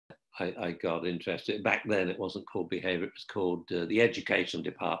I got interested. Back then, it wasn't called behavior; it was called the education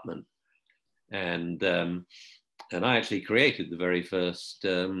department, and I actually created the very first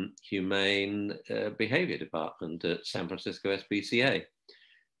humane behavior department at San Francisco SPCA.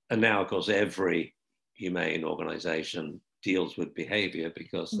 And now, of course, every humane organization deals with behavior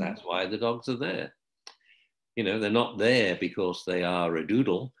because that's why the dogs are there. You know, they're not there because they are a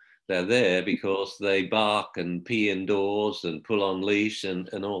doodle. They're there because they bark and pee indoors and pull on leash and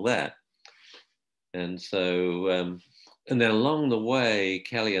all that. And so, and then along the way,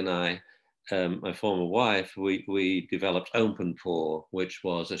 Kelly and I, my former wife, we developed Open Paw, which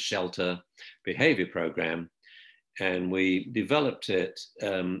was a shelter behavior program. And we developed it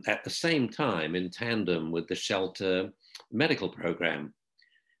at the same time in tandem with the shelter medical program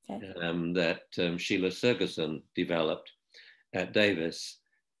that Sheila Sergerson developed at Davis.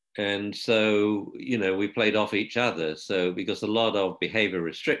 And so, you know, we played off each other. So because a lot of behavior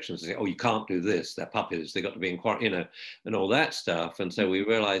restrictions, say, oh, you can't do this, they're puppies, they've got to be in quarantine, you know, and all that stuff. And so we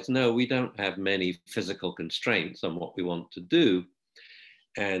realized, no, we don't have many physical constraints on what we want to do.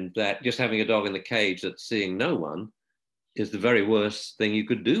 And that just having a dog in the cage that's seeing no one is the very worst thing you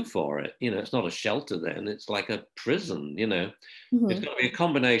could do for it. You know, it's not a shelter then, it's like a prison, you know. It's got to be a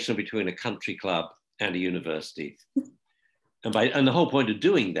combination between a country club and a university. And the whole point of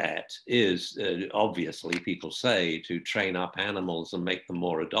doing that is, obviously, people say to train up animals and make them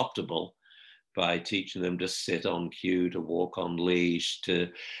more adoptable by teaching them to sit on cue, to walk on leash, to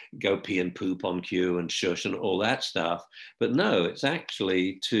go pee and poop on cue and shush and all that stuff. But no, it's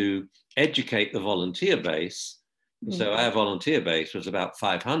actually to educate the volunteer base. So our volunteer base was about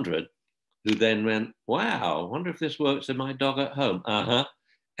 500 who then went, wow, I wonder if this works in my dog at home.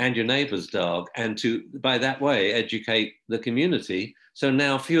 And your neighbor's dog, and to, by that way, educate the community. So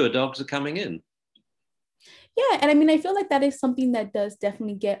now fewer dogs are coming in. Yeah, and I mean, I feel like that is something that does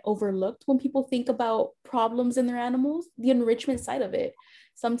definitely get overlooked when people think about problems in their animals, the enrichment side of it.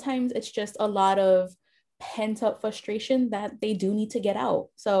 Sometimes it's just a lot of pent up frustration that they do need to get out.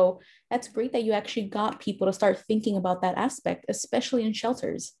 So that's great that you actually got people to start thinking about that aspect, especially in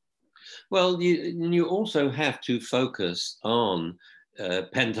shelters. Well, you also have to focus on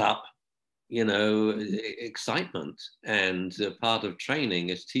pent up, you know, excitement. And part of training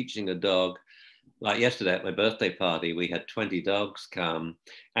is teaching a dog. Like yesterday at my birthday party, we had 20 dogs come,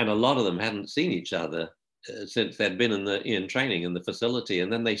 and a lot of them hadn't seen each other since they'd been in training in the facility.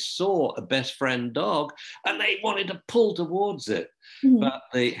 And then they saw a best friend dog, and they wanted to pull towards it. But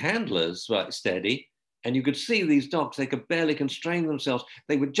the handlers were steady, and you could see these dogs, they could barely constrain themselves.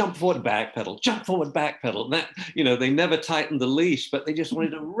 They would jump forward, backpedal, jump forward, backpedal. And that, you know, they never tightened the leash, but they just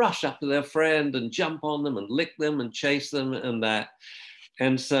wanted to rush up to their friend and jump on them and lick them and chase them and that.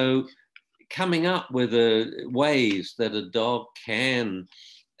 And so coming up with ways that a dog can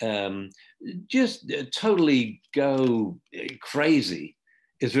just totally go crazy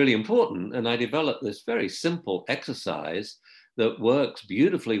is really important. And I developed this very simple exercise that works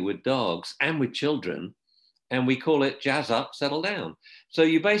beautifully with dogs and with children. And we call it jazz up, settle down. So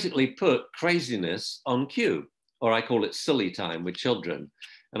you basically put craziness on cue, or I call it silly time with children.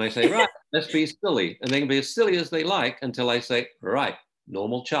 And I say, right, let's be silly. And they can be as silly as they like until I say, right,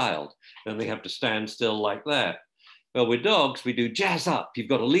 normal child. Then they have to stand still like that. Well, with dogs, we do jazz up. You've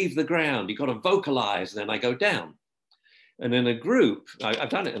got to leave the ground. You've got to vocalize. Then I go down. And in a group, I've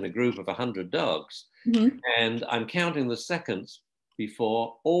done it in a group of 100 dogs. And I'm counting the seconds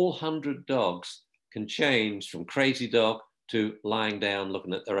before all 100 dogs can change from crazy dog to lying down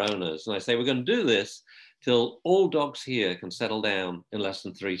looking at their owners. And I say, we're going to do this till all dogs here can settle down in less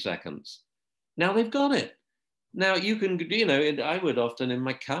than 3 seconds. Now they've got it. Now you can, you know, I would often in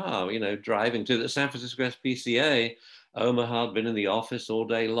my car, you know, driving to the San Francisco SPCA, Omaha had been in the office all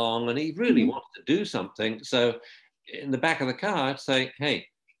day long and he really wanted to do something. So in the back of the car, I'd say, hey,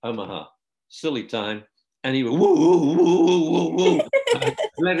 Omaha, silly time. And he would, woo, woo, woo, woo, woo.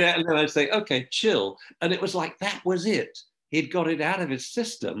 And then I'd say, okay, chill. And it was like, that was it. He'd got it out of his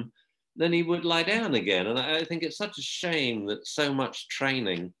system. Then he would lie down again. And I think it's such a shame that so much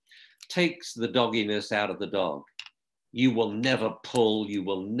training takes the dogginess out of the dog. You will never pull, you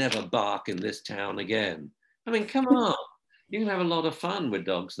will never bark in this town again. I mean, come on. You can have a lot of fun with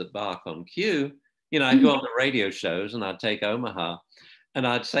dogs that bark on cue. You know, I'd go on the radio shows and I'd take Omaha and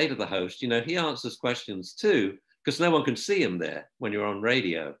I'd say to the host, you know, he answers questions too, because no one can see him there when you're on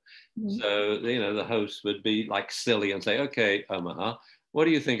radio. So, you know, the host would be like silly and say, okay, Omaha, what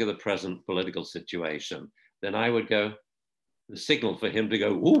do you think of the present political situation? Then I would go, the signal for him to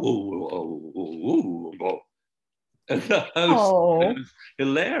go, ooh, ooh, ooh, ooh. And the host was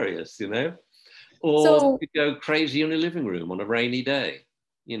hilarious, you know? Or you could go crazy in the living room on a rainy day.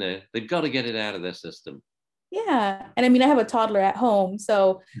 You know, they've got to get it out of their system. Yeah. And I mean, I have a toddler at home,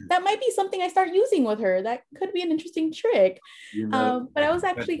 so that might be something I start using with her. That could be an interesting trick. You know, But I was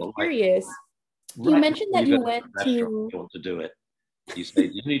actually like curious. You right mentioned before that you go you to went the restaurant, to, you want to do it. You say,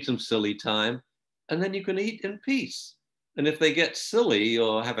 you need some silly time, and then you can eat in peace. And if they get silly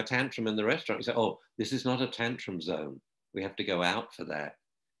or have a tantrum in the restaurant, you say, oh, this is not a tantrum zone. We have to go out for that.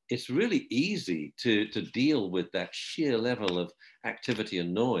 It's really easy to deal with that sheer level of activity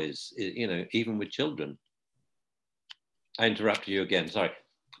and noise, you know, even with children. I interrupted you again. Sorry.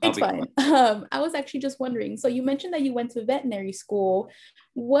 it's fine. I was actually just wondering. So you mentioned that you went to veterinary school.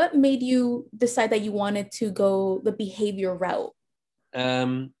 What made you decide that you wanted to go the behavior route?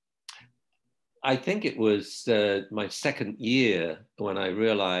 Um, I think it was my second year when I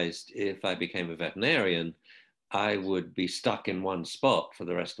realized if I became a veterinarian, I would be stuck in one spot for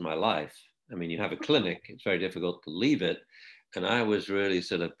the rest of my life. I mean, you have a clinic, it's very difficult to leave it. And I was really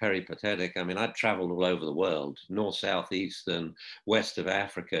sort of peripatetic. I mean, I'd traveled all over the world, north, south, east, and west of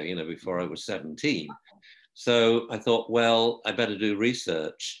Africa, you know, before I was 17. So I thought, well, I better do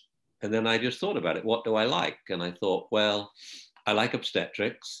research. And then I just thought about it. What do I like? And I thought, well, I like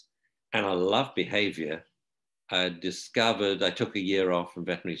obstetrics and I love behavior. I discovered, I took a year off from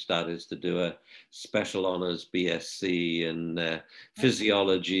veterinary studies to do a special honors BSc in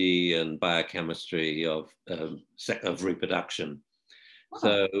physiology and biochemistry of reproduction.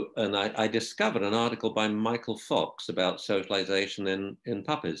 So, and I discovered an article by Michael Fox about socialization in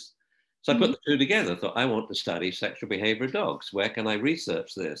puppies. So I put the two together, thought, I want to study sexual behavior of dogs. Where can I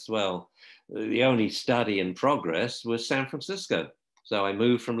research this? Well, the only study in progress was San Francisco. So I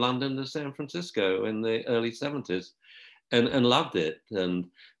moved from London to San Francisco in the early 70s and loved it. And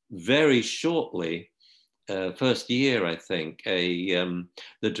very shortly, first year, I think, the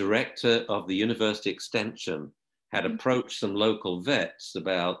director of the university extension had approached some local vets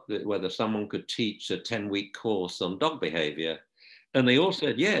about whether someone could teach a 10-week course on dog behavior. And they all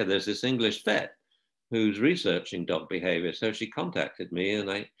said, yeah, there's this English vet who's researching dog behavior. So she contacted me and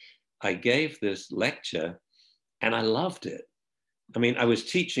I gave this lecture and I loved it. I mean, I was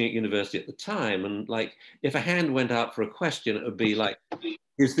teaching at university at the time, and like, if a hand went up for a question, it would be like,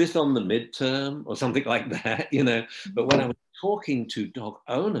 is this on the midterm or something like that, you know? But when I was talking to dog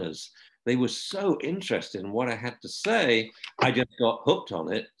owners, they were so interested in what I had to say, I just got hooked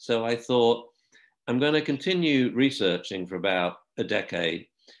on it. So I thought, I'm going to continue researching for about a decade.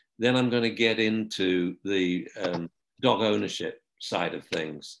 Then I'm going to get into the dog ownership side of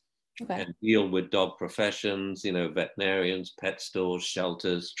things. Okay. And deal with dog professions, you know, veterinarians, pet stores,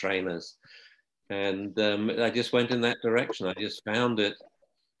 shelters, trainers. And I just went in that direction. I just found it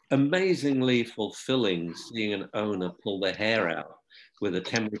amazingly fulfilling seeing an owner pull their hair out with a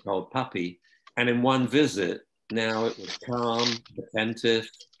 10-week-old puppy. And in one visit, now it was calm, attentive.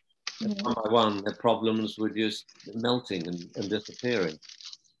 And one by one, their problems were just melting and disappearing.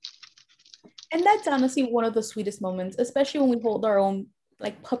 And that's honestly one of the sweetest moments, especially when we hold our own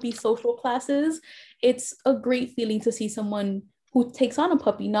like puppy social classes. It's a great feeling to see someone who takes on a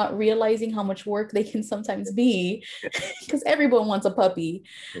puppy not realizing how much work they can sometimes be, because everyone wants a puppy.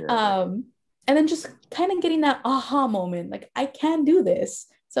 Yeah. And then just kind of getting that aha moment, like I can do this.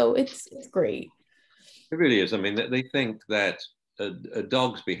 So it's great. It really is. I mean, they think that a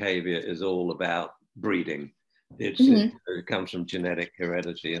dog's behavior is all about breeding. It comes from genetic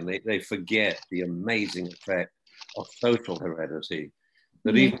heredity, and they forget the amazing effect of social heredity.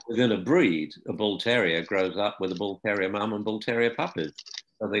 That even within a breed, a bull terrier grows up with a bull terrier mum and bull terrier puppies.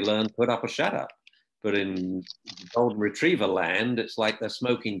 So they learn put up or shut up. But in golden retriever land, it's like they're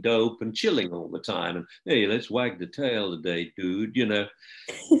smoking dope and chilling all the time. And hey, let's wag the tail today, dude, you know.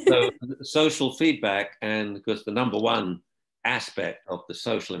 So social feedback, and because the number one aspect of the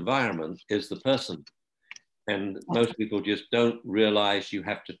social environment is the person. And most people just don't realize you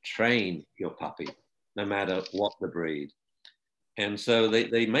have to train your puppy, no matter what the breed. And so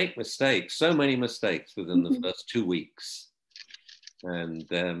they make mistakes, so many mistakes within the first 2 weeks. And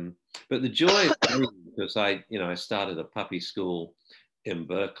but the joy of me, because I started a puppy school in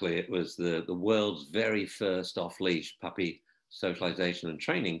Berkeley. It was the world's very first off-leash puppy socialization and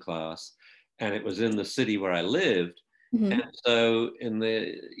training class, and it was in the city where I lived. And so in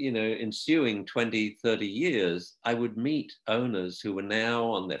the ensuing 20, 30 years, I would meet owners who were now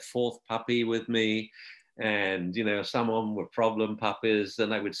on their fourth puppy with me. And, you know, some of them were problem puppies,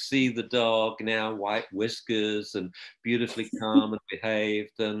 and I would see the dog now white whiskers and beautifully calm and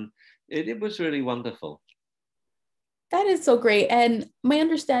behaved. And it was really wonderful. That is so great. And my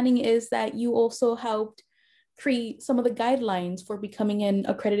understanding is that you also helped create some of the guidelines for becoming an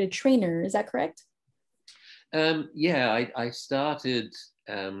accredited trainer. Is that correct? Yeah, I started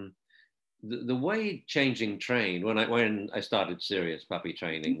the way changing trained, when I started SIRIUS Puppy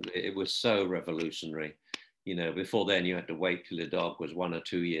Training, it was so revolutionary. You know, before then you had to wait till the dog was 1 or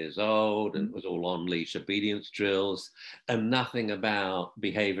 2 years old, and it was all on leash obedience drills and nothing about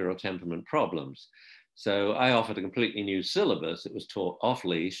behavior or temperament problems. So I offered a completely new syllabus. It was taught off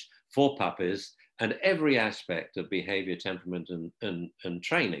leash for puppies and every aspect of behavior, temperament, and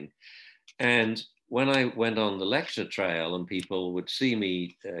training. And when I went on the lecture trail and people would see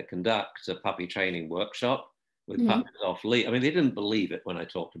me conduct a puppy training workshop with puppies off leash, I mean, they didn't believe it when I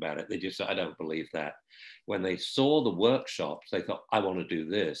talked about it. They just said, I don't believe that. When they saw the workshops, they thought, I want to do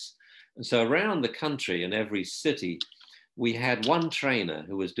this. And so around the country, in every city, we had one trainer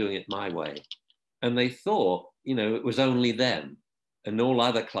who was doing it my way. And they thought, you know, it was only them. And all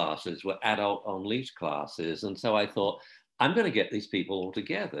other classes were adult on leash classes. And so I thought, I'm going to get these people all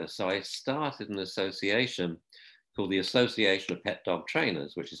together. So I started an association called the Association of Pet Dog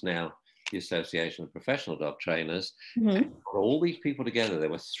Trainers, which is now the Association of Professional Dog Trainers. All these people together, there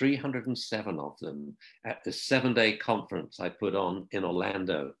were 307 of them at the 7-day conference I put on in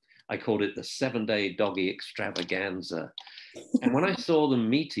Orlando. I called it the 7-day doggy extravaganza. And when I saw them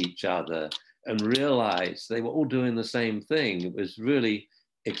meet each other and realized they were all doing the same thing, it was really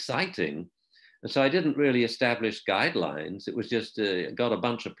exciting. And so I didn't really establish guidelines. It was just got a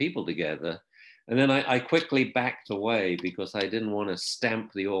bunch of people together. And then I quickly backed away because I didn't want to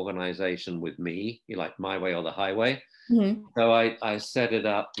stamp the organization with me, like my way or the highway. So I set it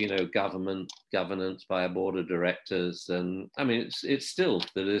up, you know, governance by a board of directors. And I mean, it's still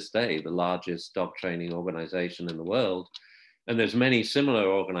to this day the largest dog training organization in the world. And there's many similar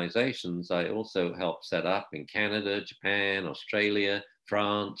organizations I also helped set up in Canada, Japan, Australia,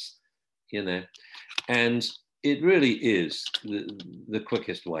 France, you know, and it really is the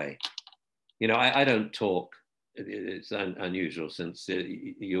quickest way. You know, I don't talk, it's unusual since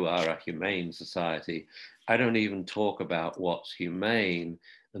you are a humane society. I don't even talk about what's humane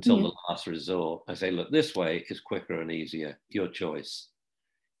until the last resort. I say, look, this way is quicker and easier, your choice.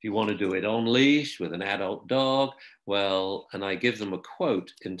 If you want to do it on leash with an adult dog, well, and I give them a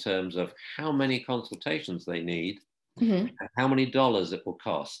quote in terms of how many consultations they need and how many dollars it will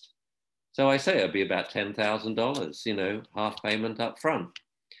cost. So I say it'll be about $10,000, you know, half payment up front.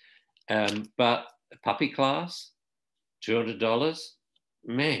 But a puppy class, $200,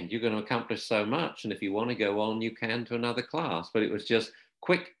 man, you're going to accomplish so much. And if you want to go on, you can to another class. But it was just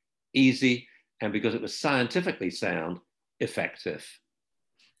quick, easy, and because it was scientifically sound, effective.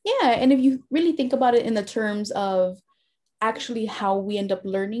 Yeah, and if you really think about it in the terms of actually how we end up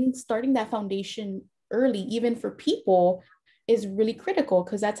learning, starting that foundation early, even for people, is really critical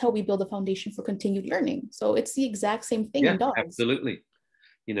because that's how we build a foundation for continued learning. So it's the exact same thing in dogs. Absolutely.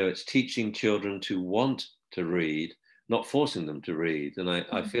 You know, it's teaching children to want to read, not forcing them to read. And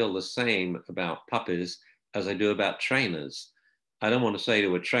I feel the same about puppies as I do about trainers. I don't want to say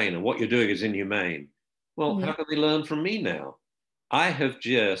to a trainer, what you're doing is inhumane. Well, how can they learn from me now? I have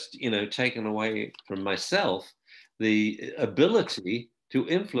just, you know, taken away from myself the ability to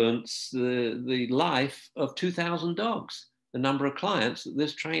influence the life of 2,000 dogs, the number of clients that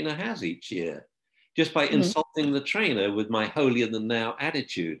this trainer has each year, just by insulting the trainer with my holier than thou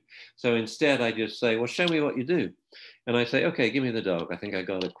attitude. So instead I just say, well, show me what you do. And I say, okay, give me the dog. I think I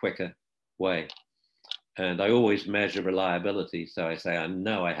got a quicker way. And I always measure reliability. So I say, I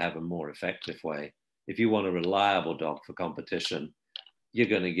know I have a more effective way. If you want a reliable dog for competition, you're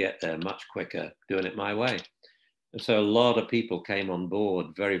going to get there much quicker doing it my way. And so a lot of people came on board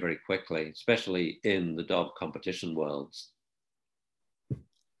very, very quickly, especially in the dog competition worlds.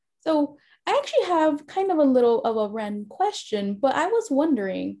 So I actually have kind of a little of a random question, but I was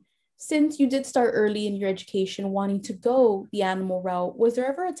wondering, since you did start early in your education wanting to go the animal route, was there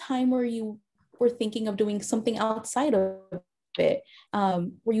ever a time where you were thinking of doing something outside of it,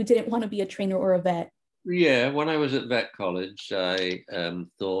 where you didn't want to be a trainer or a vet? Yeah, when I was at vet college, I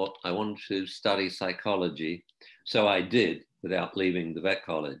thought I wanted to study psychology. So I did without leaving the vet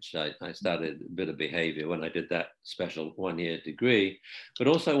college. I studied a bit of behavior when I did that special 1-year degree, but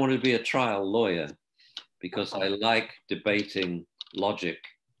also I wanted to be a trial lawyer because I like debating logic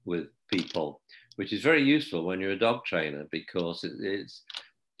with people, which is very useful when you're a dog trainer because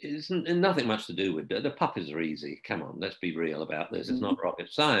it's nothing much to do with it. The puppies are easy. Come on, let's be real about this. It's not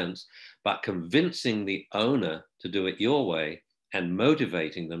rocket science, but convincing the owner to do it your way and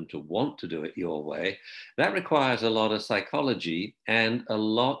motivating them to want to do it your way, that requires a lot of psychology and a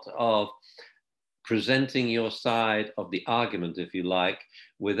lot of presenting your side of the argument, if you like,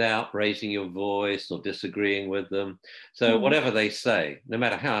 without raising your voice or disagreeing with them. So whatever they say, no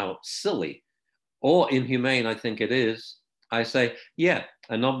matter how silly or inhumane I think it is, I say, yeah.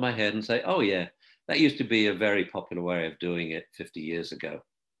 I nod my head and say, oh, yeah, that used to be a very popular way of doing it 50 years ago.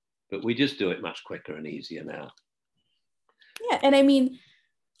 But we just do it much quicker and easier now. Yeah. And I mean,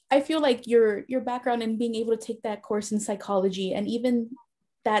 I feel like your background in being able to take that course in psychology, and even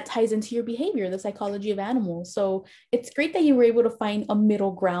that ties into your behavior, the psychology of animals. So it's great that you were able to find a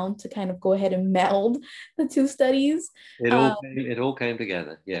middle ground to kind of go ahead and meld the two studies. It all came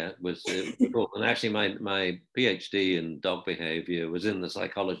together. Yeah, it was cool. And actually, my PhD in dog behavior was in the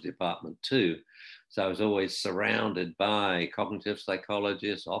psychology department too. So I was always surrounded by cognitive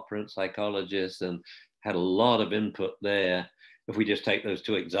psychologists, operant psychologists, and had a lot of input there. If we just take those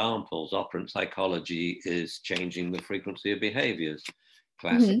two examples, operant psychology is changing the frequency of behaviors,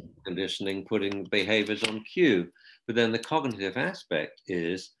 classic conditioning, putting behaviors on cue. But then the cognitive aspect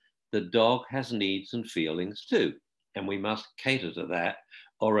is the dog has needs and feelings too. And we must cater to that,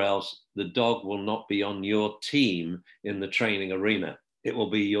 or else the dog will not be on your team in the training arena. It will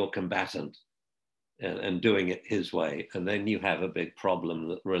be your combatant and doing it his way. And then you have a big problem.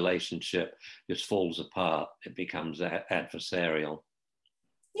 The relationship just falls apart. It becomes adversarial.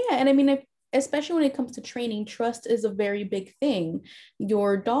 Yeah. And I mean, especially when it comes to training, trust is a very big thing.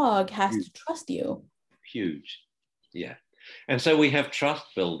 Your dog has to trust you. Huge. Yeah. And so we have trust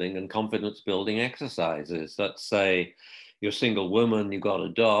building and confidence building exercises. Let's say you're a single woman, you've got a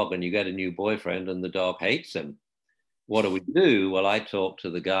dog, and you get a new boyfriend, and the dog hates him. What do? Well, I talk to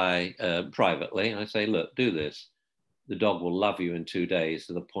the guy privately. I say, look, do this. The dog will love you in 2 days,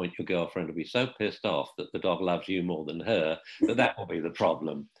 to the point your girlfriend will be so pissed off that the dog loves you more than her, that will be the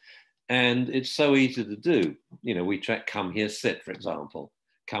problem. And it's so easy to do. You know, we try, come here, sit, for example.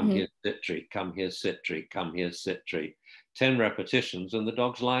 Come here, sit, treat. Come here, sit, treat. Come here, sit, treat. 10 repetitions, and the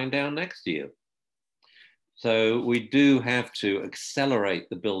dog's lying down next to you. So we do have to accelerate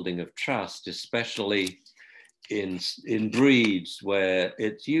the building of trust, especially in breeds where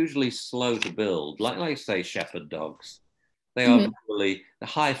it's usually slow to build, like say shepherd dogs. They are really the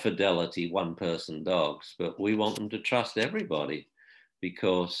high fidelity one person dogs, but we want them to trust everybody,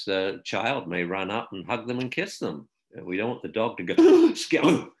 because a child may run up and hug them and kiss them. We don't want the dog to go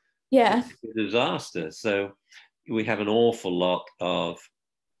scare. Yeah. It's a disaster. So we have an awful lot of,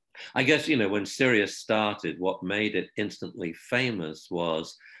 I guess, you know, when SIRIUS started, what made it instantly famous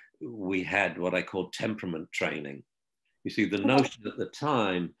was we had what I call temperament training. You see, the notion at the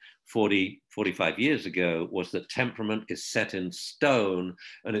time, 45 years ago, was that temperament is set in stone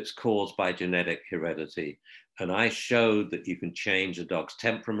and it's caused by genetic heredity. And I showed that you can change a dog's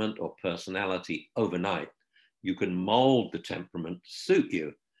temperament or personality overnight. You can mold the temperament to suit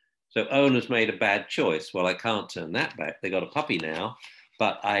you. So owners made a bad choice. Well, I can't turn that back. They got a puppy now,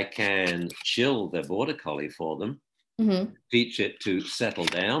 but I can chill their border collie for them, teach it to settle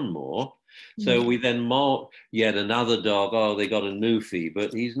down more. So we then mold yet another dog. Oh, they got a newfie,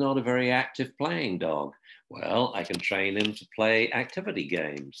 but he's not a very active playing dog. Well, I can train him to play activity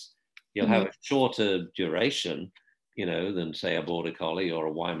games. He'll have a shorter duration, you know, than say a border collie or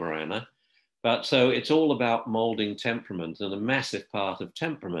a Weimaraner. But so it's all about molding temperament. And a massive part of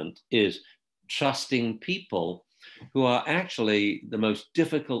temperament is trusting people, who are actually the most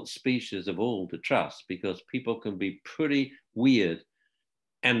difficult species of all to trust, because people can be pretty weird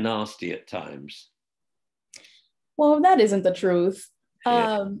and nasty at times. Well, that isn't the truth.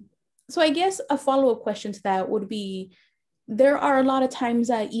 Yeah. So I guess a follow-up question to that would be, there are a lot of times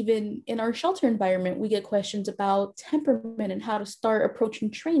that even in our shelter environment, we get questions about temperament and how to start approaching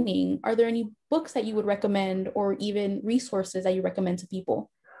training. Are there any books that you would recommend, or even resources that you recommend to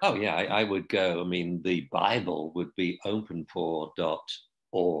people? Oh, yeah, I would go. I mean, the Bible would be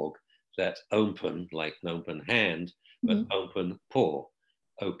openpaw.org. That's open, like an open hand, but open paw,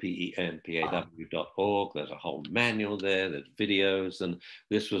 OPENPAW.org. There's a whole manual there, there's videos, and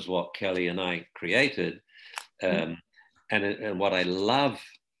this was what Kelly and I created. And what I love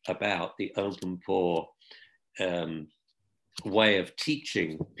about the open paw way of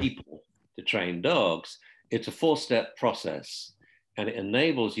teaching people to train dogs, it's a 4-step process. And it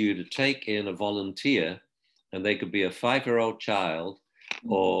enables you to take in a volunteer, and they could be a 5-year-old child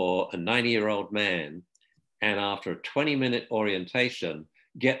or a 90-year-old man. And after a 20-minute orientation,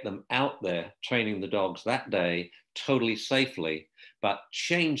 get them out there training the dogs that day totally safely, but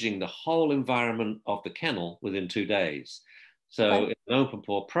changing the whole environment of the kennel within 2 days. So it's an open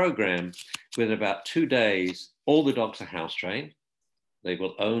paw program. Within about 2 days, all the dogs are house trained. They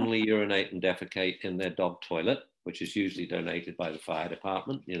will only urinate and defecate in their dog toilet, which is usually donated by the fire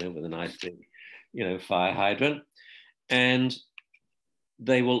department, you know, with a nice big, you know, fire hydrant. And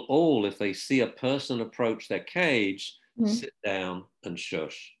they will all, if they see a person approach their cage, sit down and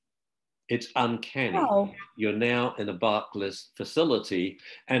shush. It's uncanny. Wow. You're now in a Barclays facility,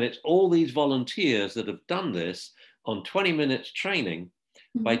 and it's all these volunteers that have done this on 20 minutes training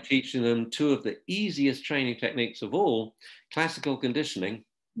by teaching them two of the easiest training techniques of all, classical conditioning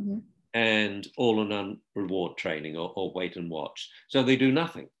and all-or-none reward training, or wait and watch. So they do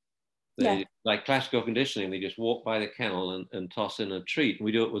nothing. They, like classical conditioning, they just walk by the kennel and toss in a treat. And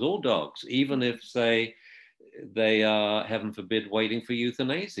we do it with all dogs, even if, say, they are, heaven forbid, waiting for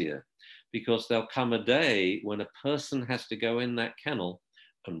euthanasia, because there'll come a day when a person has to go in that kennel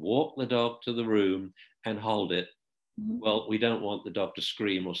and walk the dog to the room and hold it. Well, we don't want the dog to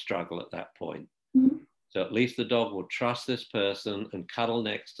scream or struggle at that point. So at least the dog will trust this person and cuddle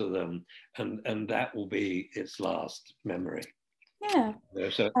next to them, and that will be its last memory. Yeah.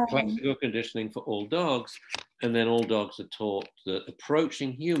 So classical conditioning for all dogs, and then all dogs are taught that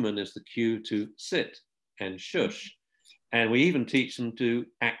approaching human is the cue to sit and shush. And we even teach them to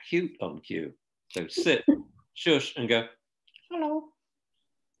act cute on cue. So sit, shush, and go, hello.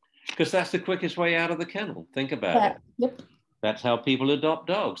 Because that's the quickest way out of the kennel. Think about it. That's how people adopt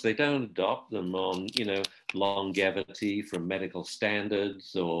dogs. They don't adopt them on, longevity from medical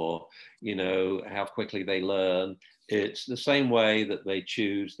standards, or, how quickly they learn. It's the same way that they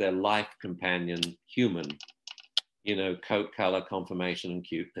choose their life companion, human, coat color, conformation, and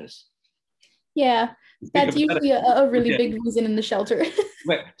cuteness. Yeah, that's usually a really big reason in the shelter.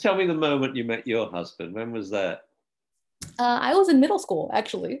 Wait, tell me the moment you met your husband. When was that? I was in middle school,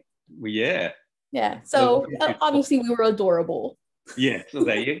 actually. Well, yeah. Yeah, so obviously we were adorable. Yeah, so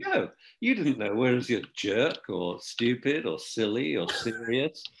there you go. You didn't know whether he was a jerk or stupid or silly or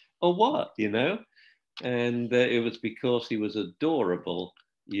serious or what, And it was because he was adorable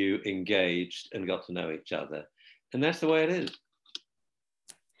you engaged and got to know each other. And that's the way it is.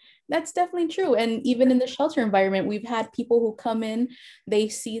 That's definitely true. And even in the shelter environment, we've had people who come in, they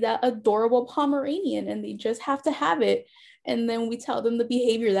see that adorable Pomeranian and they just have to have it. And then we tell them the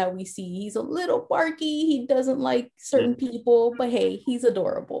behavior that we see. He's a little barky. He doesn't like certain people, but hey, he's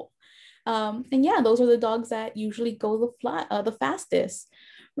adorable. And yeah, those are the dogs that usually go the fastest.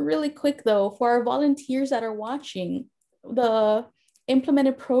 Really quick though, for our volunteers that are watching, the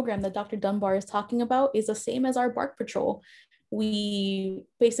implemented program that Dr. Dunbar is talking about is the same as our bark patrol. We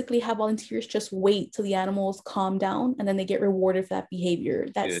basically have volunteers just wait till the animals calm down, and then they get rewarded for that behavior.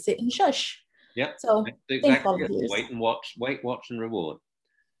 That's sit and shush. Yeah. So exactly. Wait and watch, and reward.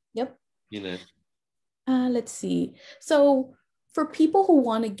 Yep. Let's see. So for people who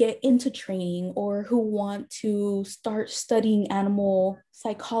want to get into training or who want to start studying animal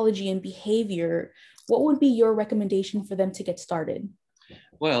psychology and behavior, what would be your recommendation for them to get started?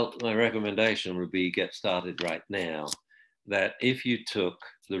 Well, my recommendation would be get started right now. That if you took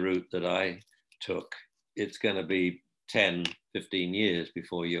the route that I took, it's going to be 10, 15 years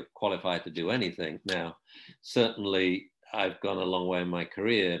before you're qualified to do anything. Now, certainly I've gone a long way in my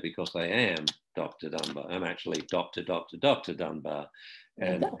career because I am Dr. Dunbar. I'm actually Dr. Dunbar.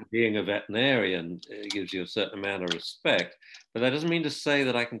 And being a veterinarian gives you a certain amount of respect, but that doesn't mean to say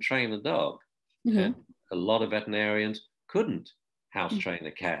that I can train a dog. And a lot of veterinarians couldn't house train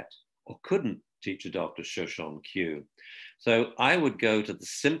a cat or couldn't teach a dog to shush on cue. So I would go to the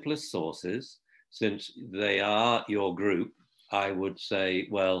simplest sources. Since they are your group, I would say,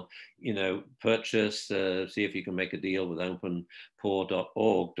 well, purchase, see if you can make a deal with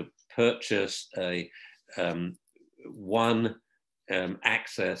openpaw.org to purchase a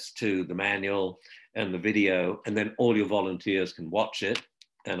access to the manual and the video, and then all your volunteers can watch it.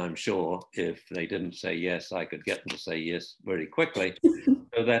 And I'm sure if they didn't say yes, I could get them to say yes very quickly.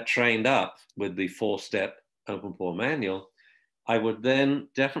 So they're trained up with the 4-step Open Paw manual. I would then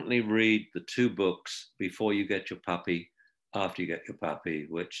definitely read the 2 books before you get your puppy, after you get your puppy,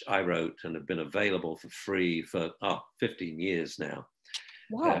 which I wrote and have been available for free for 15 years now.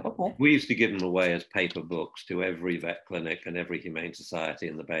 Wow, okay. We used to give them away as paper books to every vet clinic and every humane society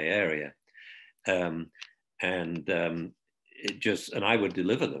in the Bay Area. And I would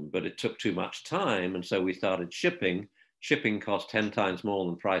deliver them, but it took too much time. And so we started shipping. Shipping cost 10 times more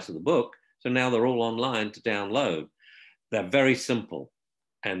than the price of the book. So now they're all online to download. They're very simple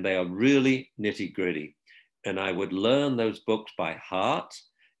and they are really nitty gritty. And I would learn those books by heart.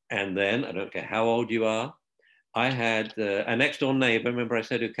 And then, I don't care how old you are, I had a next door neighbor, remember I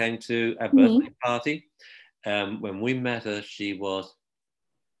said, who came to our birthday party? When we met her, she was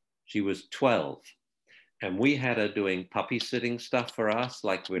 12. And we had her doing puppy sitting stuff for us,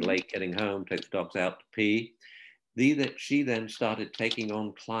 like we're late getting home, take the dogs out to pee. She then started taking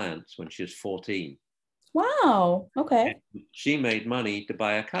on clients when she was 14. Wow, okay. And she made money to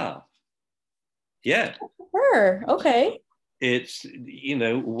buy a car. Yeah. Her, okay. it's, you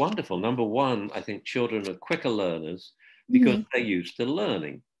know, wonderful. Number one, I think children are quicker learners because they're used to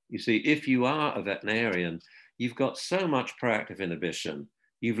learning. You see, if you are a veterinarian, you've got so much proactive inhibition.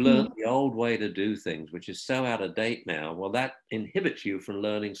 You've learned the old way to do things, which is so out of date now. Well, that inhibits you from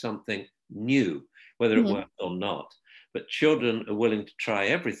learning something new, whether it works or not. But children are willing to try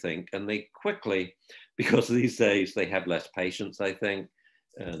everything, and they quickly, because these days they have less patience, I think,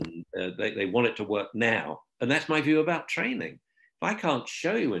 and they want it to work now. And that's my view about training. If I can't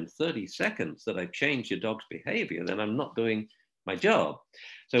show you in 30 seconds that I've changed your dog's behavior, then I'm not doing my job.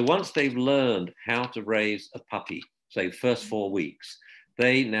 So once they've learned how to raise a puppy, say first 4 weeks,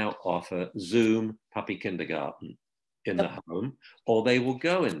 they now offer Zoom puppy kindergarten in the home, or they will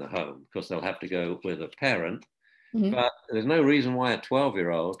go in the home because they'll have to go with a parent. But there's no reason why a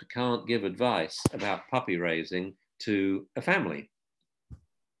 12-year-old can't give advice about puppy raising to a family.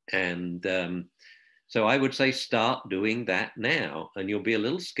 And so I would say start doing that now, and you'll be a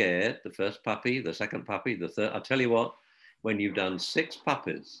little scared. The first puppy, the second puppy, the third. I'll tell you what, when you've done 6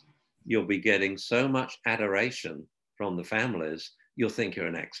 puppies, you'll be getting so much adoration from the families, you'll think you're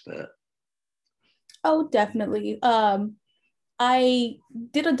an expert. Oh, definitely. I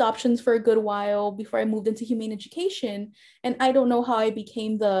did adoptions for a good while before I moved into humane education, and I don't know how I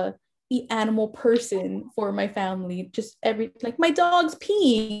became the animal person for my family. Just like my dog's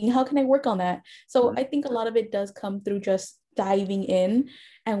peeing, how can I work on that? So I think a lot of it does come through just diving in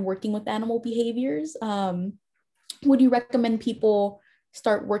and working with animal behaviors. Would you recommend people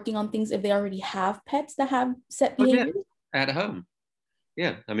start working on things if they already have pets that have set behaviors? At home.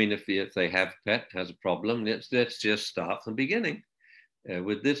 Yeah, I mean, if they have a pet has a problem, let's just start from the beginning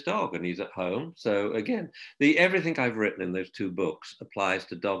with this dog, and he's at home. So again, everything I've written in those 2 books applies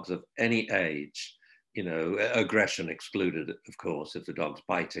to dogs of any age. You know, aggression excluded, of course. If the dog's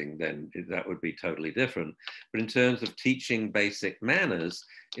biting, then that would be totally different. But in terms of teaching basic manners,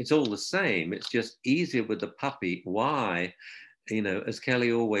 it's all the same. It's just easier with the puppy. Why? You know, as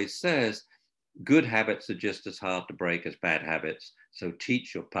Kelly always says, good habits are just as hard to break as bad habits. So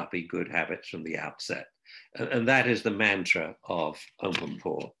teach your puppy good habits from the outset. And that is the mantra of Open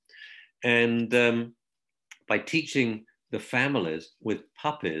Paw. And by teaching the families with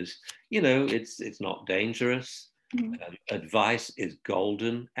puppies, you know, it's not dangerous. Advice is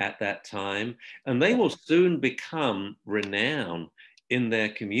golden at that time. And they will soon become renowned in their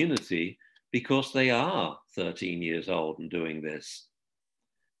community because they are 13 years old and doing this.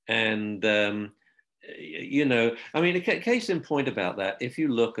 And you know, I mean, a case in point about that, if you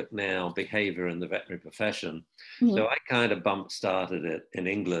look at now behavior in the veterinary profession, so I kind of started it in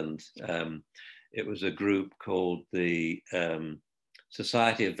England. It was a group called the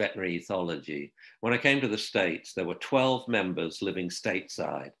Society of Veterinary Ethology. When I came to the States, there were 12 members living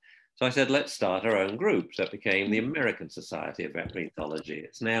stateside. So I said, let's start our own group. So it became the American Society of Veterinary Ethology.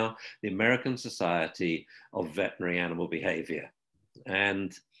 It's now the American Society of Veterinary Animal Behavior.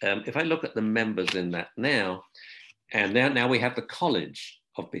 And if I look at the members in that now, and now we have the College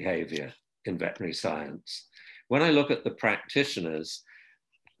of Behavior in Veterinary Science. When I look at the practitioners,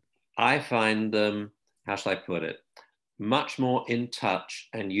 I find them, how shall I put it, much more in touch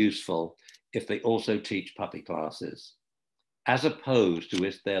and useful if they also teach puppy classes, as opposed to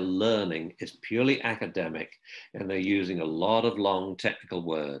if their learning is purely academic and they're using a lot of long technical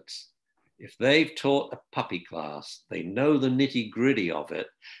words. If they've taught a puppy class, they know the nitty-gritty of it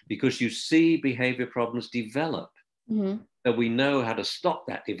because you see behavior problems develop. So we know how to stop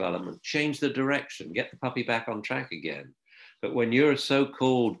that development, change the direction, get the puppy back on track again. But when you're a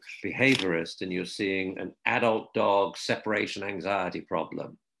so-called behaviorist and you're seeing an adult dog separation anxiety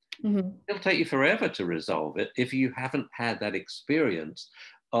problem, it'll take you forever to resolve it if you haven't had that experience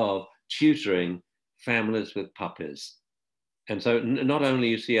of tutoring families with puppies. And so not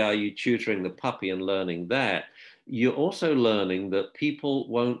only are you tutoring the puppy and learning that, you're also learning that people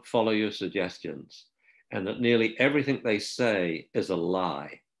won't follow your suggestions and that nearly everything they say is a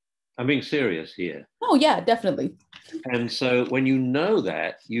lie. I'm being serious here. Oh, yeah, definitely. And so when you know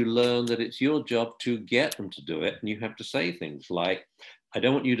that, you learn that it's your job to get them to do it. And you have to say things like, I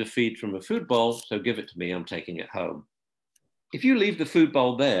don't want you to feed from a food bowl, so give it to me, I'm taking it home. If you leave the food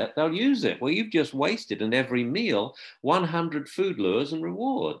bowl there, they'll use it. Well, you've just wasted in every meal 100 food lures and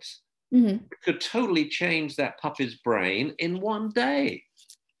rewards. It could totally change that puppy's brain in one day.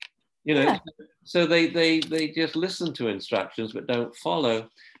 You know, so they just listen to instructions but don't follow.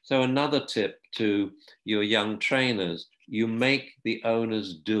 So another tip to your young trainers, you make the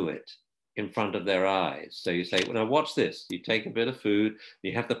owners do it in front of their eyes. So you say, well, now watch this. You take a bit of food,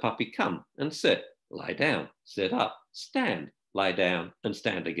 you have the puppy come and sit, lie down, sit up, stand, lie down and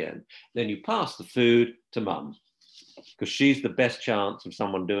stand again. Then you pass the food to mum. because she's the best chance of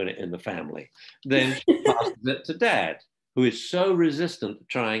someone doing it in the family. Then she passes it to dad, who is so resistant to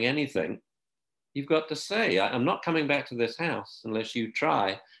trying anything. You've got to say, I'm not coming back to this house unless you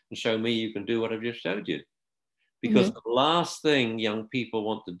try and show me you can do what I've just showed you. Because the last thing young people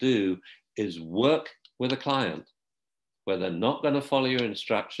want to do is work with a client where they're not going to follow your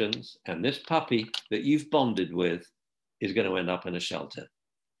instructions, and this puppy that you've bonded with is going to end up in a shelter.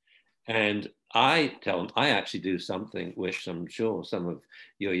 And I tell them, I actually do something which I'm sure some of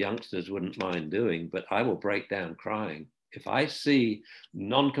your youngsters wouldn't mind doing, but I will break down crying. If I see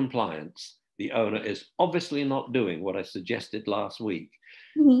non-compliance, the owner is obviously not doing what I suggested last week.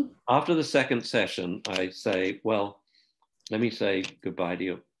 After the second session, I say, well, let me say goodbye to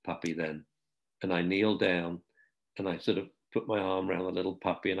your puppy then. And I kneel down and I sort of put my arm around the little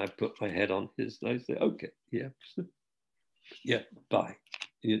puppy and I put my head on his, and I say, okay, yeah, yeah, bye.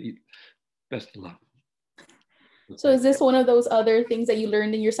 Best of luck. So is this one of those other things that you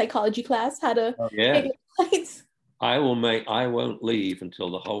learned in your psychology class, how to take flights? I won't leave until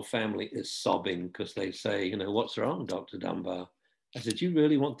the whole family is sobbing because they say, you know, what's wrong, Dr. Dunbar? I said, you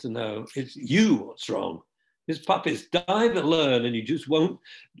really want to know? It's you what's wrong. This puppy's dying to learn and you just won't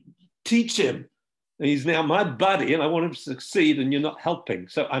teach him. And he's now my buddy and I want him to succeed and you're not helping.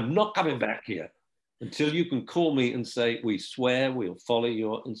 So I'm not coming back here until you can call me and say, we swear we'll follow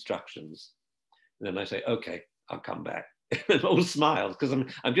your instructions. And then I say, okay, I'll come back. It all smiles because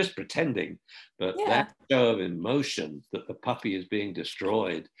I'm just pretending. But that show of emotion that the puppy is being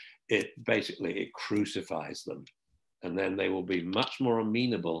destroyed, it crucifies them. And then they will be much more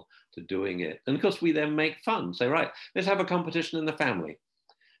amenable to doing it. And of course, we then make fun. Say, right, let's have a competition in the family.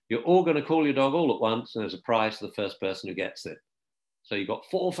 You're all going to call your dog all at once, and there's a prize for the first person who gets it. So you've got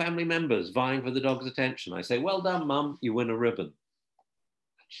 4 family members vying for the dog's attention. I say, well done, Mum, you win a ribbon.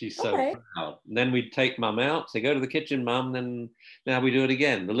 She's so proud. And then we'd take Mum out, say, go to the kitchen, Mum. Then now we do it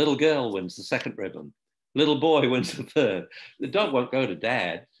again. The little girl wins the second ribbon. Little boy wins the third. The dog won't go to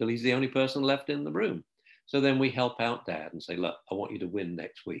dad till he's the only person left in the room. So then we help out dad and say, look, I want you to win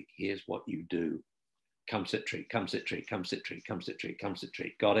next week. Here's what you do. Come sit treat, come sit treat, come sit treat, come sit treat, come sit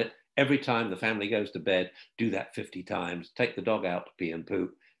treat. Got it? Every time the family goes to bed, do that 50 times. Take the dog out to pee and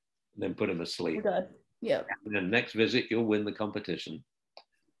poop, and then put him asleep. Yeah. And then next visit, you'll win the competition.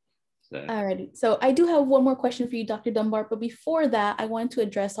 Alrighty. So I do have one more question for you, Dr. Dunbar. But before that, I want to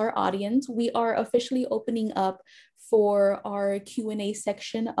address our audience. We are officially opening up for our Q&A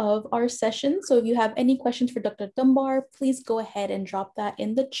section of our session. So if you have any questions for Dr. Dunbar, please go ahead and drop that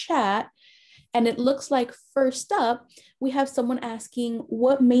in the chat. And it looks like first up, we have someone asking,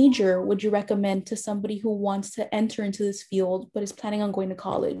 what major would you recommend to somebody who wants to enter into this field, but is planning on going to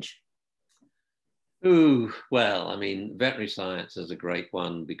college? Ooh, well, I mean, veterinary science is a great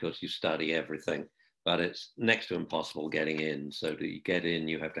one because you study everything, but it's next to impossible getting in. So to get in,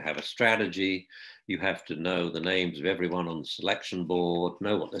 you have to have a strategy. You have to know the names of everyone on the selection board,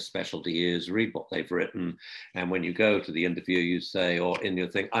 know what their specialty is, read what they've written. And when you go to the interview, you say, or in your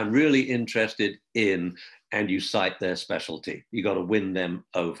thing, I'm really interested in, and you cite their specialty. You got to win them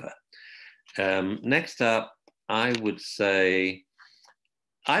over. Next up, I would say,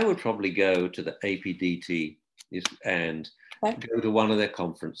 I would probably go to the APDT and go to one of their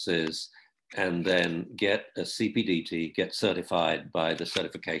conferences and then get a CPDT, get certified by the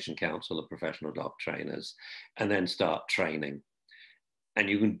Certification Council of Professional Dog Trainers, and then start training. And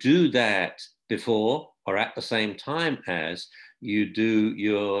you can do that before or at the same time as you do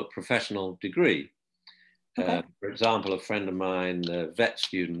your professional degree. For example, a friend of mine, a vet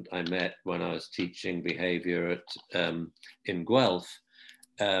student I met when I was teaching behavior in Guelph,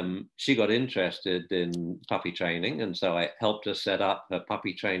 she got interested in puppy training, and so I helped her set up her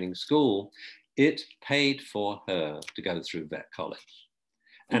puppy training school. It paid for her to go through vet college.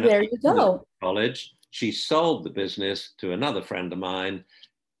 And there you go. College, she sold the business to another friend of mine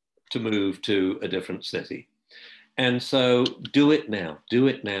to move to a different city. And so do it now, do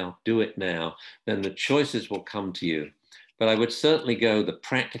it now, do it now. Then the choices will come to you. But I would certainly go the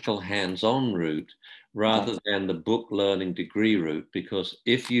practical hands-on route rather than the book learning degree route, because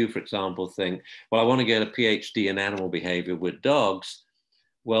if you, for example, think, well, I want to get a PhD in animal behavior with dogs,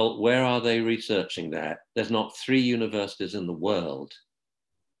 well, where are they researching that? There's not 3 universities in the world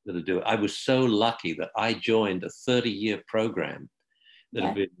that are doing it. I was so lucky that I joined a 30-year program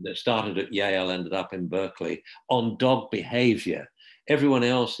that started at Yale, ended up in Berkeley, on dog behavior. Everyone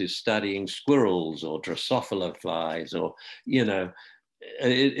else is studying squirrels or Drosophila flies, or, you know,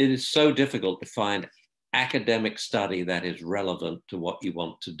 it is so difficult to find academic study that is relevant to what you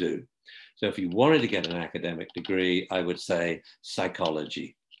want to do. So if you wanted to get an academic degree, I would say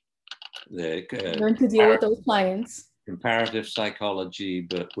psychology. Learn to deal with those clients. comparative psychology,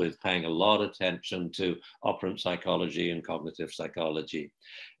 but with paying a lot of attention to operant psychology and cognitive psychology.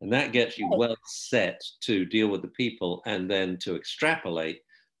 And that gets you well set to deal with the people and then to extrapolate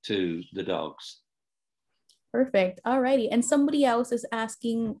to the dogs. Perfect. All righty. And somebody else is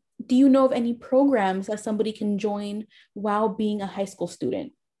asking, do you know of any programs that somebody can join while being a high school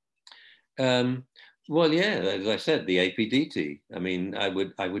student? Well, yeah, as I said, the APDT. I mean, I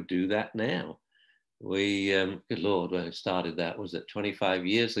would do that now. We, good Lord, when I started that, was it 25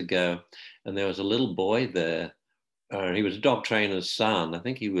 years ago? And there was a little boy there. He was a dog trainer's son. I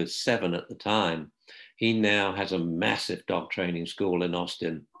think he was 7 at the time. He now has a massive dog training school in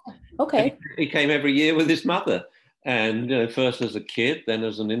Austin. Okay. He came every year with his mother. And first as a kid, then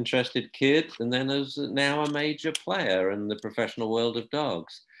as an interested kid, and then as now a major player in the professional world of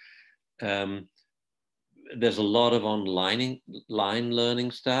dogs. There's a lot of line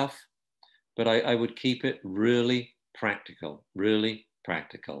learning stuff, but I would keep it really practical,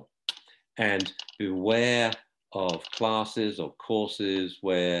 and beware of classes or courses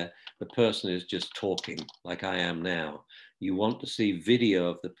where the person is just talking like I am now. You want to see video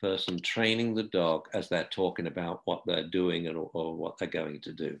of the person training the dog as they're talking about what they're doing or what they're going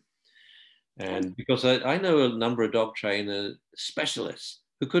to do. And because I know a number of dog trainer specialists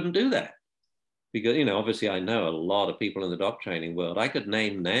who couldn't do that. Because, you know, obviously I know a lot of people in the dog training world. I could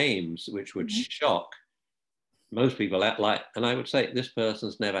name names which would shock most people and I would say, this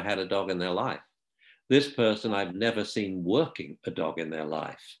person's never had a dog in their life. This person I've never seen working a dog in their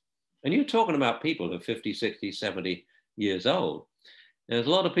life. And you're talking about people who are 50, 60, 70 years old. There's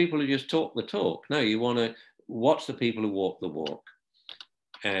a lot of people who just talk the talk. No, you want to watch the people who walk the walk.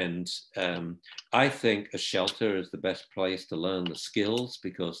 And I think a shelter is the best place to learn the skills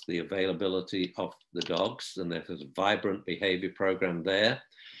because the availability of the dogs, and there's a vibrant behavior program there,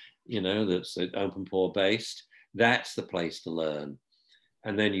 you know, that's open paw based. That's the place to learn.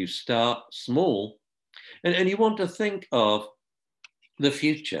 And then you start small and you want to think of the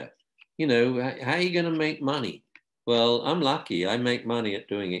future. You know, how are you going to make money? Well, I'm lucky. I make money at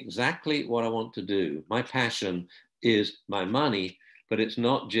doing exactly what I want to do. My passion is my money, but it's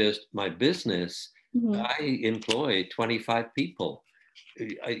not just my business. I employ 25 people.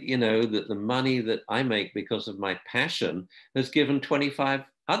 You know, that the money that I make because of my passion has given 25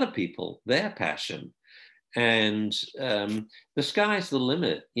 other people their passion. And the sky's the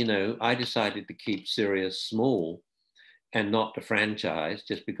limit. You know, I decided to keep SIRIUS small and not to franchise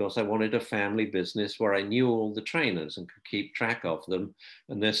just because I wanted a family business where I knew all the trainers and could keep track of them,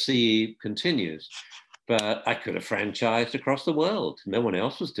 and their CE continues. But I could have franchised across the world. No one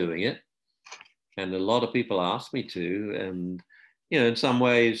else was doing it. And a lot of people asked me to. And, you know, in some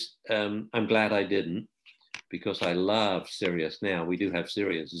ways, I'm glad I didn't because I love SIRIUS now. We do have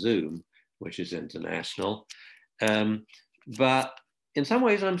SIRIUS Zoom, which is international. But in some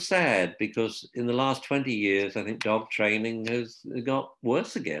ways, I'm sad because in the last 20 years, I think dog training has got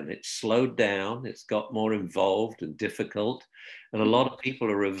worse again. It's slowed down. It's got more involved and difficult. And a lot of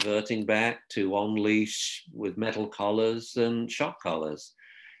people are reverting back to on-leash with metal collars and shock collars.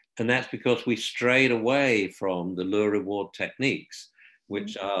 And that's because we strayed away from the lure reward techniques,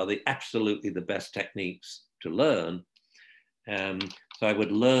 which are absolutely the best techniques to learn. So I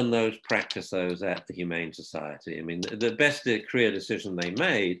would learn those, practice those at the Humane Society. I mean, the best career decision they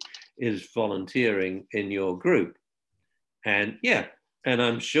made is volunteering in your group. And yeah, and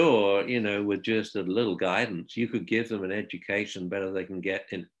I'm sure, you know, with just a little guidance, you could give them an education better than they can get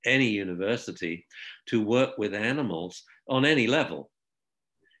in any university to work with animals on any level.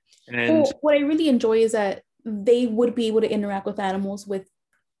 And what I really enjoy is that they would be able to interact with animals with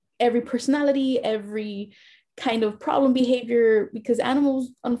every personality, every kind of problem behavior, because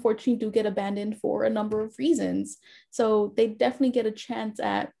animals unfortunately do get abandoned for a number of reasons. So they definitely get a chance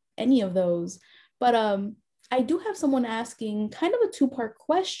at any of those. But I do have someone asking kind of a two-part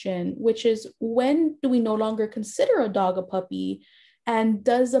question, which is, when do we no longer consider a dog a puppy? And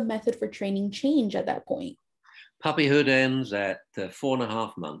does the method for training change at that point? Puppyhood ends at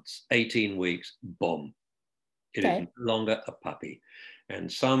 4.5 months, 18 weeks, boom. It is no longer a puppy. And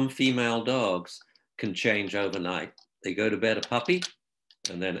some female dogs can change overnight. They go to bed a puppy,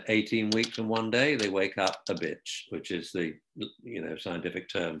 and then 18 weeks and 1 day, they wake up a bitch, which is the, you know, scientific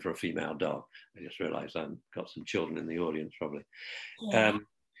term for a female dog. I just realized I've got some children in the audience probably. Yeah.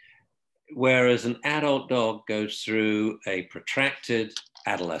 Whereas an adult dog goes through a protracted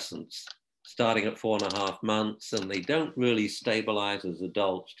adolescence, starting at 4.5 months, and they don't really stabilize as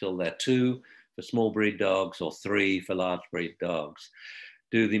adults till they're 2 for small breed dogs or 3 for large breed dogs.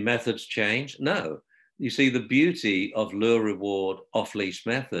 Do the methods change? No. you see the beauty of lure reward off-leash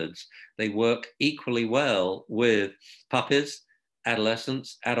methods. They work equally well with puppies,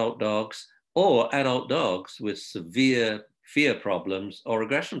 adolescents, adult dogs, or adult dogs with severe fear problems or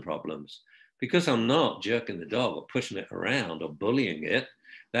aggression problems. Because I'm not jerking the dog or pushing it around or bullying it,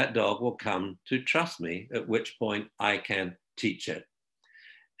 that dog will come to trust me, at which point I can teach it.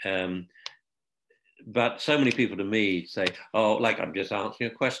 But so many people to me say, oh, like I'm just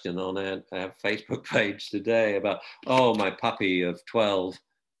answering a question on our Facebook page today about, oh, my puppy of 12.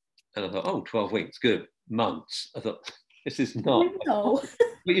 And I thought, oh, 12 weeks, good. Months. I thought, this is not. No.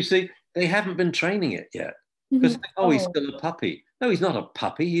 But you see, they haven't been training it yet. Because, he's still a puppy. No, he's not a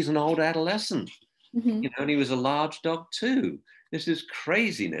puppy. He's an old adolescent. You know, and he was a large dog too. This is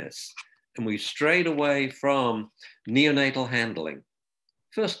craziness. And we strayed away from neonatal handling.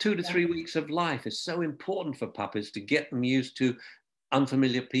 First 2 to 3 weeks of life is so important for puppies to get them used to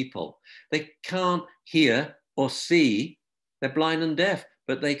unfamiliar people. They can't hear or see. They're blind and deaf,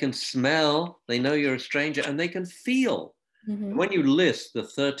 but they can smell. They know you're a stranger, and they can feel. When you list the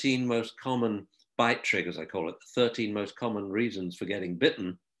 13 most common bite triggers, I call it, the 13 most common reasons for getting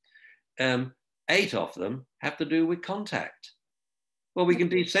bitten, 8 of them have to do with contact. Well, we can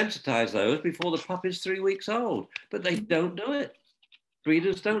desensitize those before the puppy's 3 weeks old, but they don't do it.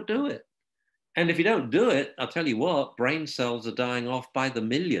 Breeders don't do it. And if you don't do it, I'll tell you what, brain cells are dying off by the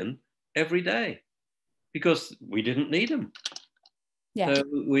million every day because we didn't need them. Yeah. So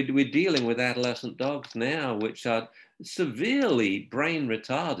we're dealing with adolescent dogs now, which are severely brain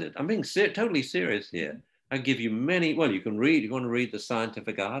retarded. I'm being totally serious here. I give you many, well, you can read, you want to read the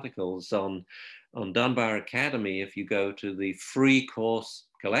scientific articles on Dunbar Academy. If you go to the free course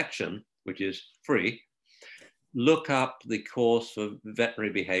collection, which is free, look up the course for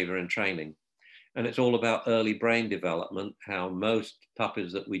veterinary behavior and training. And it's all about early brain development, how most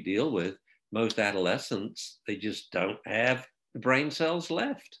puppies that we deal with, most adolescents, they just don't have the brain cells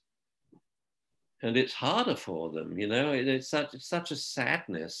left. And it's harder for them, you know, it's such a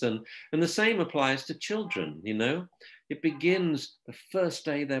sadness. And the same applies to children, you know. It begins the first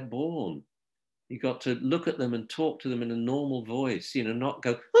day they're born. You got to look at them and talk to them in a normal voice, you know, not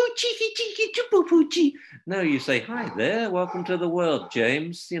go, oh, cheeky, cheeky, choo-poo-poo-chee. No, you say, hi there, welcome to the world,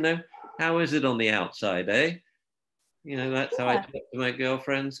 James. You know, how is it on the outside, eh? You know, that's how I talk to my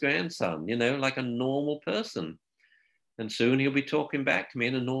girlfriend's grandson, you know, like a normal person. And soon he'll be talking back to me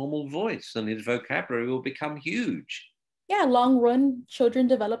in a normal voice and his vocabulary will become huge. Yeah, long run, children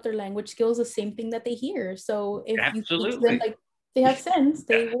develop their language skills, the same thing that they hear. So if you speak to them like they have sense,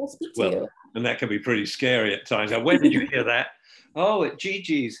 they will speak to you. And that can be pretty scary at times. Now, where did you hear that? Oh, at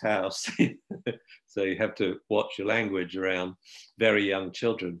Gigi's house. So you have to watch your language around very young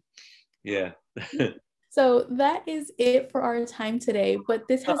children. Yeah. So that is it for our time today, but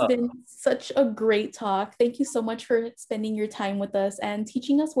this has been such a great talk. Thank you so much for spending your time with us and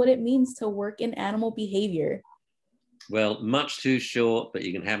teaching us what it means to work in animal behavior. Well, much too short, but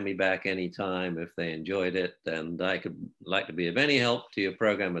you can have me back anytime if they enjoyed it. And I could like to be of any help to your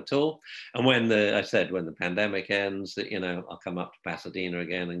program at all. And when the pandemic ends, you know, I'll come up to Pasadena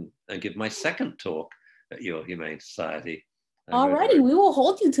again and give my second talk at your Humane Society. Alrighty, we will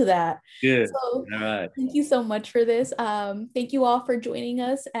hold you to that. Good. So, all right. Thank you so much for this. Thank you all for joining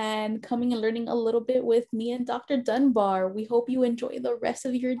us and coming and learning a little bit with me and Dr. Dunbar. We hope you enjoy the rest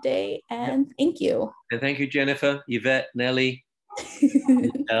of your day and thank you. And thank you, Jennifer, Yvette, Nellie.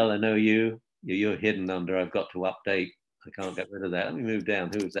 I know you're hidden under. I've got to update. I can't get rid of that. Let me move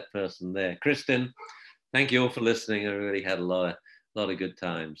down. Who is that person there? Kristen. Thank you all for listening. I really had a lot of good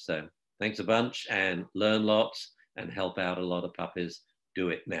times. So thanks a bunch and learn lots. And help out a lot of puppies. Do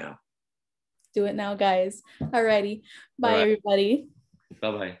it now. Do it now, guys. Alrighty. Bye, everybody.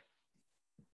 Bye-bye.